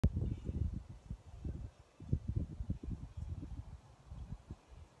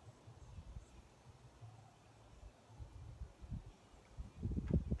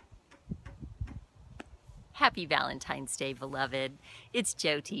Happy Valentine's Day, beloved. It's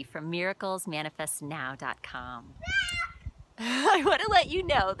Jyoti from miraclesmanifestnow.com. I want to let you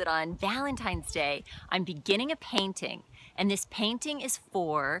know that on Valentine's Day, I'm beginning a painting, and this painting is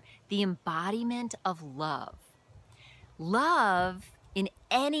for the embodiment of love. Love, in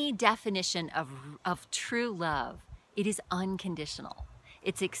any definition of true love, it is unconditional.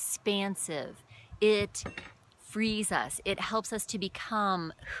 It's expansive. It frees us. It helps us to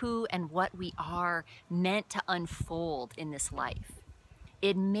become who and what we are meant to unfold in this life.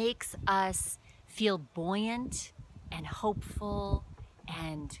 It makes us feel buoyant and hopeful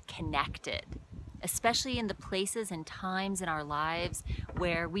and connected, especially in the places and times in our lives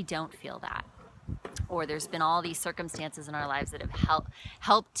where we don't feel that. Or there's been all these circumstances in our lives that have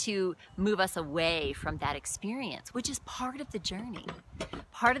helped to move us away from that experience, which is part of the journey.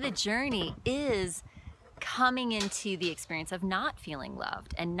 Part of the journey is coming into the experience of not feeling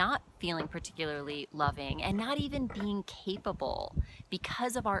loved and not feeling particularly loving and not even being capable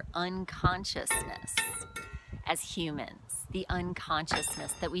because of our unconsciousness as humans, the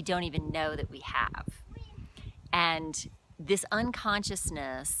unconsciousness that we don't even know that we have. And this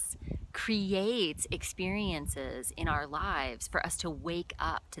unconsciousness creates experiences in our lives for us to wake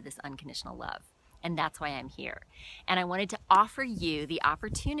up to this unconditional love. And that's why I'm here. And I wanted to offer you the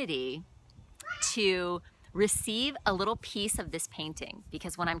opportunity to receive a little piece of this painting,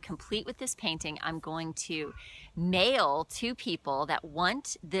 because when I'm complete with this painting, I'm going to mail to people that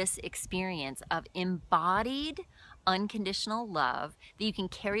want this experience of embodied unconditional love that you can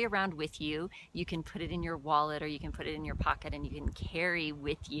carry around with you. You can put it in your wallet or you can put it in your pocket, and you can carry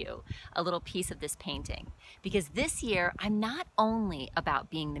with you a little piece of this painting. Because this year, I'm not only about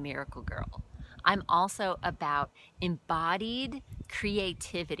being the miracle girl, I'm also about embodied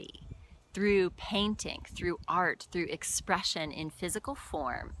creativity through painting, through art, through expression in physical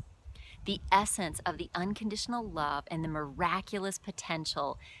form, the essence of the unconditional love and the miraculous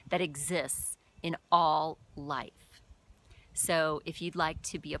potential that exists in all life. So if you'd like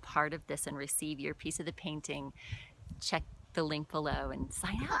to be a part of this and receive your piece of the painting, check the link below and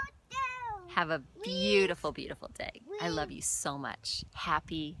sign up. Have a beautiful, beautiful day. I love you so much.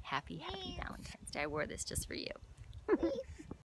 Happy, happy, happy Valentine's Day. I wore this just for you.